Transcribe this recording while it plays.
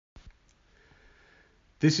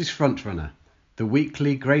This is Frontrunner, the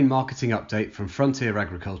weekly grain marketing update from Frontier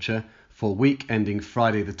Agriculture for week ending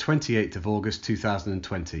Friday the 28th of August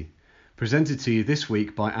 2020. Presented to you this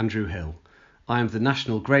week by Andrew Hill. I am the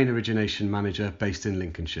National Grain Origination Manager based in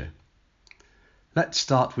Lincolnshire. Let's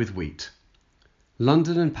start with wheat.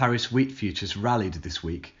 London and Paris wheat futures rallied this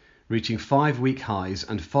week, reaching 5-week highs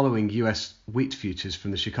and following US wheat futures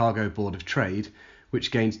from the Chicago Board of Trade,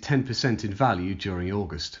 which gained 10% in value during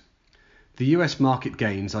August. The US market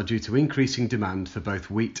gains are due to increasing demand for both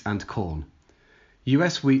wheat and corn.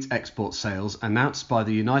 US wheat export sales announced by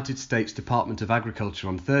the United States Department of Agriculture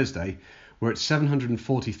on Thursday were at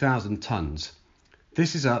 740,000 tonnes.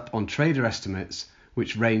 This is up on trader estimates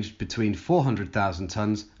which ranged between 400,000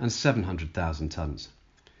 tonnes and 700,000 tonnes.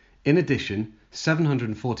 In addition,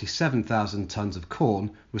 747,000 tonnes of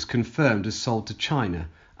corn was confirmed as sold to China,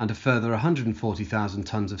 and a further 140,000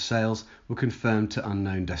 tonnes of sales were confirmed to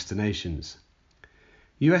unknown destinations.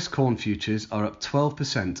 US corn futures are up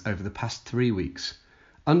 12% over the past 3 weeks,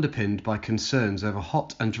 underpinned by concerns over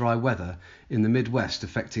hot and dry weather in the Midwest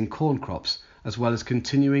affecting corn crops, as well as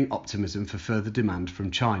continuing optimism for further demand from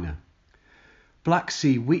China. Black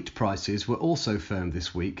Sea wheat prices were also firm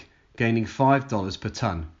this week, gaining $5 per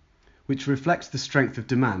tonne, which reflects the strength of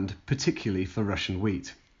demand, particularly for Russian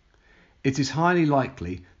wheat. It is highly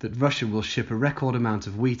likely that Russia will ship a record amount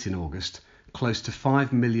of wheat in August, close to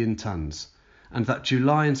 5 million tonnes, and that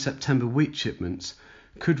July and September wheat shipments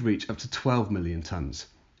could reach up to 12 million tonnes.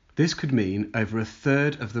 This could mean over a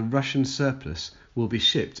third of the Russian surplus will be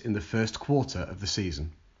shipped in the first quarter of the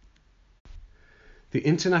season. The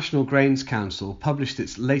International Grains Council published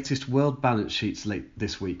its latest world balance sheets late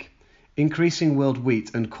this week, increasing world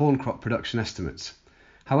wheat and corn crop production estimates.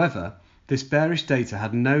 However, this bearish data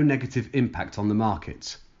had no negative impact on the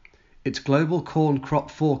markets. Its global corn crop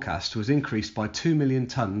forecast was increased by 2 million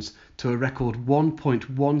tonnes to a record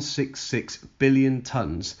 1.166 billion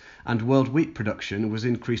tonnes, and world wheat production was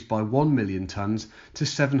increased by 1 million tonnes to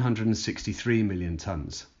 763 million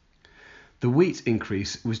tonnes. The wheat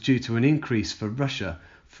increase was due to an increase for Russia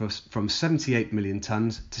from 78 million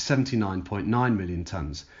tonnes to 79.9 million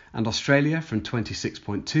tonnes, and Australia from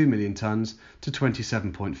 26.2 million tonnes to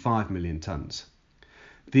 27.5 million tonnes.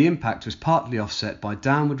 The impact was partly offset by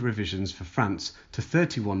downward revisions for France to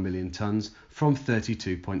 31 million tonnes from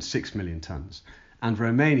 32.6 million tonnes, and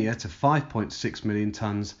Romania to 5.6 million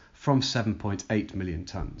tonnes from 7.8 million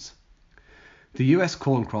tonnes. The US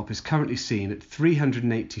corn crop is currently seen at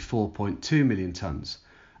 384.2 million tonnes,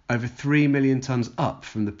 over 3 million tonnes up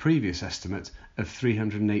from the previous estimate of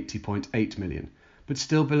 380.8 million, but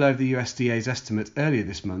still below the USDA's estimate earlier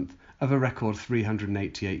this month of a record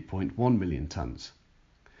 388.1 million tonnes.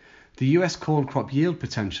 The US corn crop yield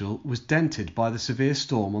potential was dented by the severe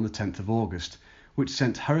storm on the 10th of August, which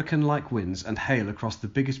sent hurricane-like winds and hail across the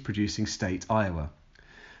biggest producing state, Iowa.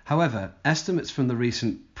 However, estimates from the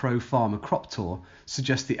recent Pro-Farmer Crop Tour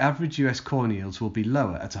suggest the average US corn yields will be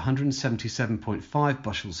lower at 177.5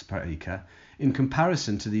 bushels per acre in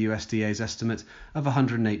comparison to the USDA's estimate of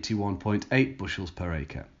 181.8 bushels per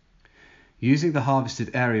acre. Using the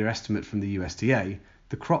harvested area estimate from the USDA,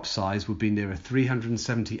 the crop size would be nearer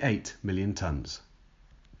 378 million tonnes.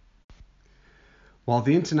 While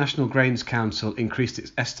the International Grains Council increased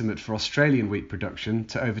its estimate for Australian wheat production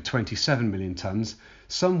to over 27 million tonnes,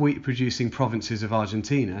 some wheat-producing provinces of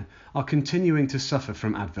Argentina are continuing to suffer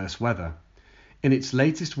from adverse weather. In its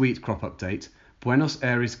latest wheat crop update, Buenos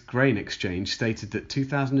Aires Grain Exchange stated that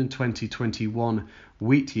 2020-21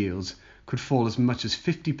 wheat yields could fall as much as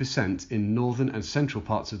 50% in northern and central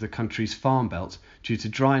parts of the country's farm belt due to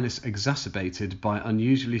dryness exacerbated by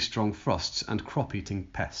unusually strong frosts and crop-eating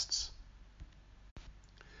pests.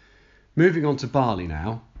 Moving on to barley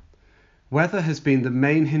now. Weather has been the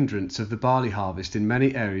main hindrance of the barley harvest in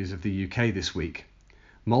many areas of the UK this week.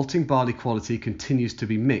 Malting barley quality continues to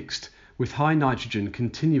be mixed, with high nitrogen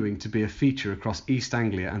continuing to be a feature across East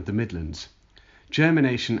Anglia and the Midlands.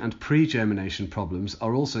 Germination and pre-germination problems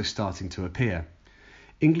are also starting to appear.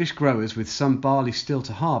 English growers with some barley still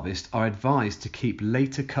to harvest are advised to keep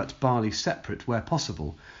later cut barley separate where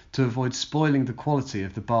possible to avoid spoiling the quality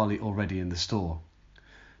of the barley already in the store.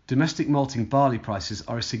 Domestic malting barley prices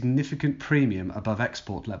are a significant premium above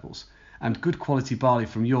export levels, and good quality barley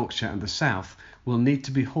from Yorkshire and the south will need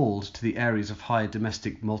to be hauled to the areas of higher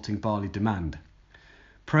domestic malting barley demand.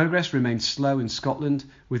 Progress remains slow in Scotland,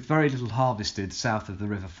 with very little harvested south of the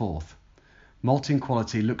River Forth. Malting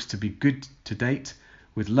quality looks to be good to date,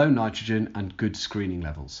 with low nitrogen and good screening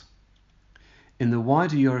levels. In the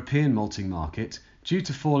wider European malting market, due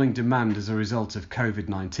to falling demand as a result of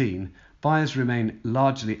COVID-19, buyers remain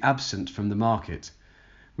largely absent from the market,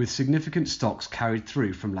 with significant stocks carried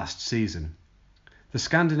through from last season. The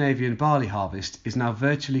Scandinavian barley harvest is now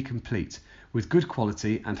virtually complete, with good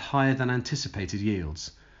quality and higher than anticipated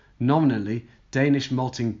yields. Nominally, Danish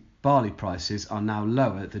malting barley prices are now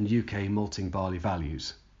lower than UK malting barley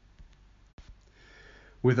values.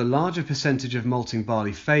 With a larger percentage of malting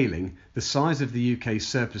barley failing, the size of the UK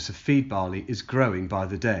surplus of feed barley is growing by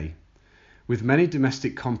the day. With many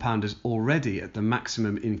domestic compounders already at the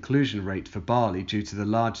maximum inclusion rate for barley due to the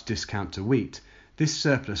large discount to wheat, this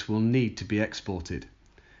surplus will need to be exported.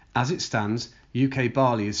 As it stands, UK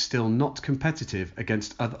barley is still not competitive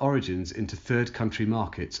against other origins into third country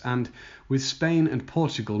markets, and with Spain and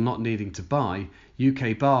Portugal not needing to buy,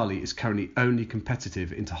 UK barley is currently only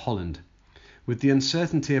competitive into Holland. With the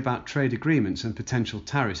uncertainty about trade agreements and potential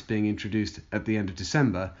tariffs being introduced at the end of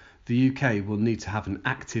December, the UK will need to have an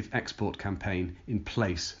active export campaign in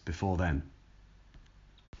place before then.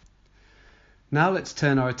 Now let's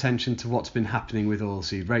turn our attention to what's been happening with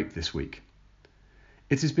oilseed rape this week.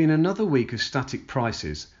 It has been another week of static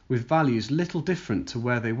prices, with values little different to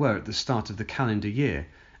where they were at the start of the calendar year,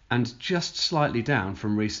 and just slightly down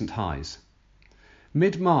from recent highs.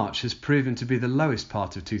 Mid-March has proven to be the lowest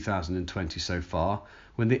part of 2020 so far,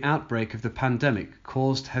 when the outbreak of the pandemic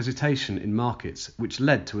caused hesitation in markets, which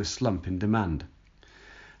led to a slump in demand.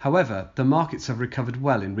 However, the markets have recovered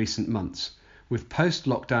well in recent months, with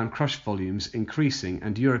post-lockdown crush volumes increasing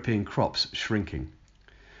and European crops shrinking.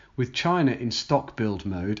 With China in stock build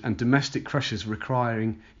mode and domestic crushers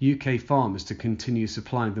requiring UK farmers to continue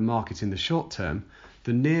supplying the market in the short term,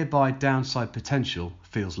 the nearby downside potential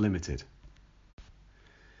feels limited.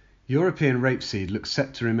 European rapeseed looks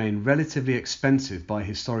set to remain relatively expensive by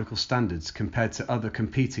historical standards compared to other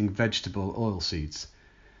competing vegetable oilseeds.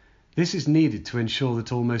 This is needed to ensure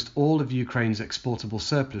that almost all of Ukraine's exportable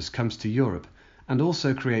surplus comes to Europe, and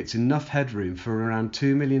also creates enough headroom for around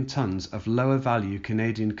 2 million tonnes of lower value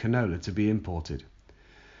Canadian canola to be imported.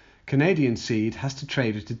 Canadian seed has to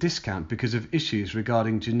trade at a discount because of issues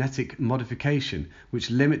regarding genetic modification, which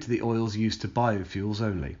limit the oils used to biofuels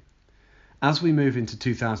only. As we move into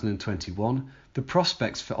 2021, the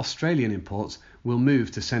prospects for Australian imports will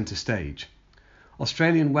move to centre stage.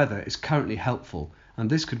 Australian weather is currently helpful, and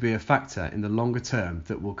this could be a factor in the longer term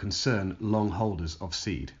that will concern long holders of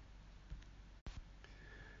seed.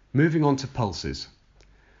 Moving on to pulses.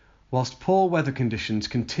 Whilst poor weather conditions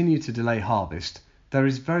continue to delay harvest, there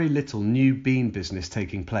is very little new bean business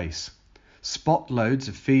taking place. Spot loads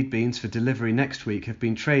of feed beans for delivery next week have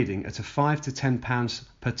been trading at a £5 to £10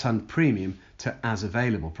 per tonne premium to as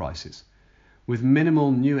available prices. With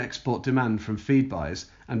minimal new export demand from feed buyers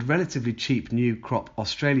and relatively cheap new crop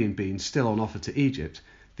Australian beans still on offer to Egypt,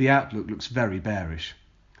 the outlook looks very bearish.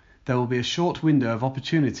 There will be a short window of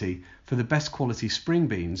opportunity for the best quality spring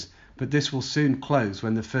beans, but this will soon close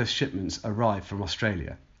when the first shipments arrive from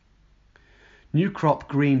Australia. New crop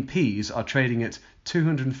green peas are trading at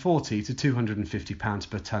 £240 to £250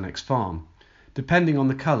 per tonne ex-farm, depending on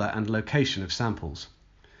the colour and location of samples.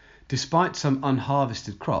 Despite some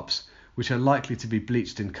unharvested crops, which are likely to be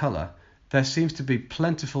bleached in colour, there seems to be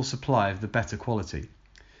plentiful supply of the better quality.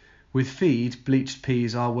 With feed, bleached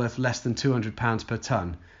peas are worth less than £200 per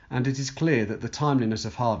tonne, and it is clear that the timeliness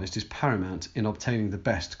of harvest is paramount in obtaining the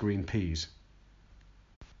best green peas.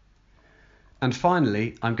 And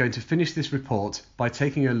finally, I'm going to finish this report by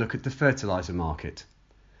taking a look at the fertiliser market.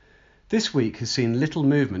 This week has seen little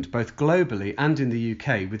movement both globally and in the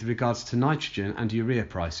UK with regards to nitrogen and urea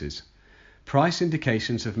prices. Price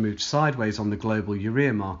indications have moved sideways on the global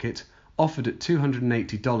urea market, offered at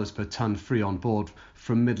 $280 per tonne free on board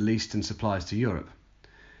from Middle Eastern suppliers to Europe.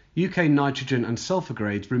 UK nitrogen and sulphur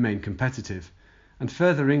grades remain competitive, and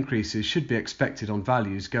further increases should be expected on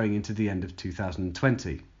values going into the end of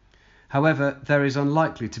 2020. However, there is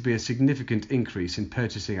unlikely to be a significant increase in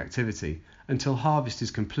purchasing activity until harvest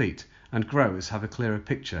is complete and growers have a clearer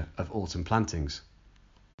picture of autumn plantings.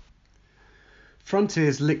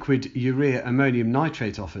 Frontier's liquid urea ammonium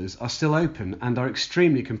nitrate offers are still open and are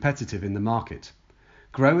extremely competitive in the market.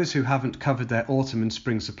 Growers who haven't covered their autumn and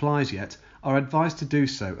spring supplies yet are advised to do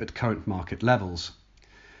so at current market levels.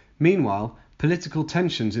 Meanwhile, political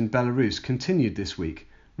tensions in Belarus continued this week,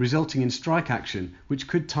 resulting in strike action which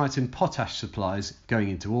could tighten potash supplies going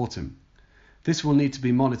into autumn. This will need to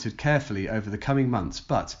be monitored carefully over the coming months,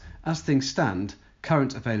 but, as things stand,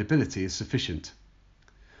 current availability is sufficient.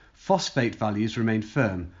 Phosphate values remain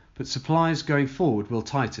firm, but supplies going forward will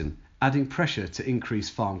tighten, adding pressure to increase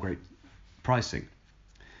farm grade pricing.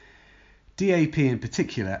 DAP in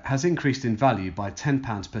particular has increased in value by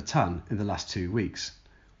 £10 per tonne in the last 2 weeks,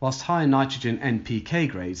 whilst higher nitrogen NPK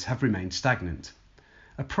grades have remained stagnant.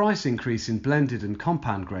 A price increase in blended and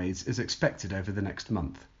compound grades is expected over the next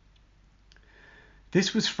month.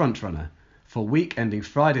 This was Frontrunner for week ending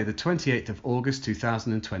Friday the 28th of August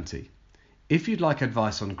 2020. If you'd like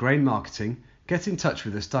advice on grain marketing, get in touch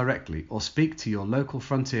with us directly or speak to your local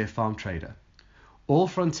Frontier farm trader. All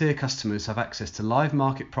Frontier customers have access to live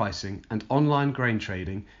market pricing and online grain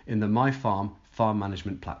trading in the MyFarm farm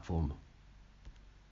management platform.